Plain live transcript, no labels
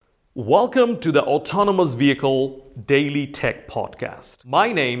Welcome to the Autonomous Vehicle Daily Tech Podcast.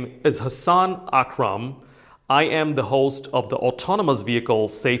 My name is Hassan Akram. I am the host of the Autonomous Vehicle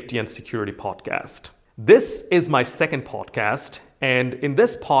Safety and Security Podcast. This is my second podcast, and in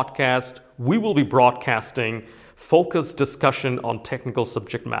this podcast, we will be broadcasting focused discussion on technical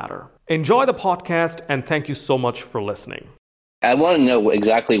subject matter. Enjoy the podcast, and thank you so much for listening. I want to know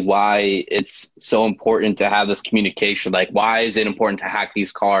exactly why it's so important to have this communication. Like, why is it important to hack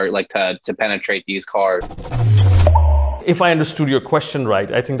these cars, like to penetrate these cars? If I understood your question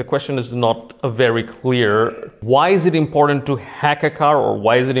right, I think the question is not very clear. Why is it important to hack a car, or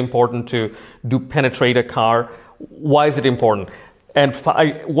why is it important to penetrate a car? Why is it important? And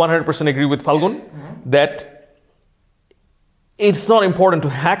I 100% agree with Falgun that it's not important to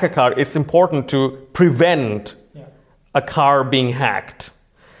hack a car, it's important to prevent a car being hacked.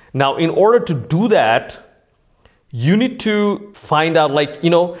 Now, in order to do that, you need to find out,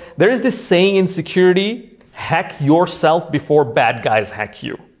 there is this saying in security, hack yourself before bad guys hack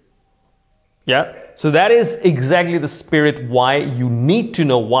you. Yeah? So that is exactly the spirit why you need to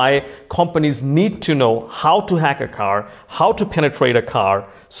know, why companies need to know how to hack a car, how to penetrate a car,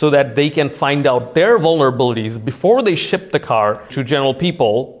 so that they can find out their vulnerabilities before they ship the car to general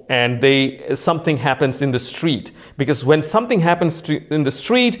people and something happens in the street. Because when something happens in the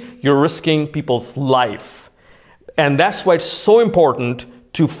street, you're risking people's life. And that's why it's so important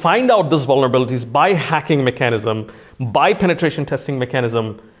to find out those vulnerabilities by hacking mechanism, by penetration testing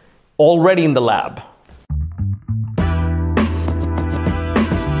mechanism, already in the lab.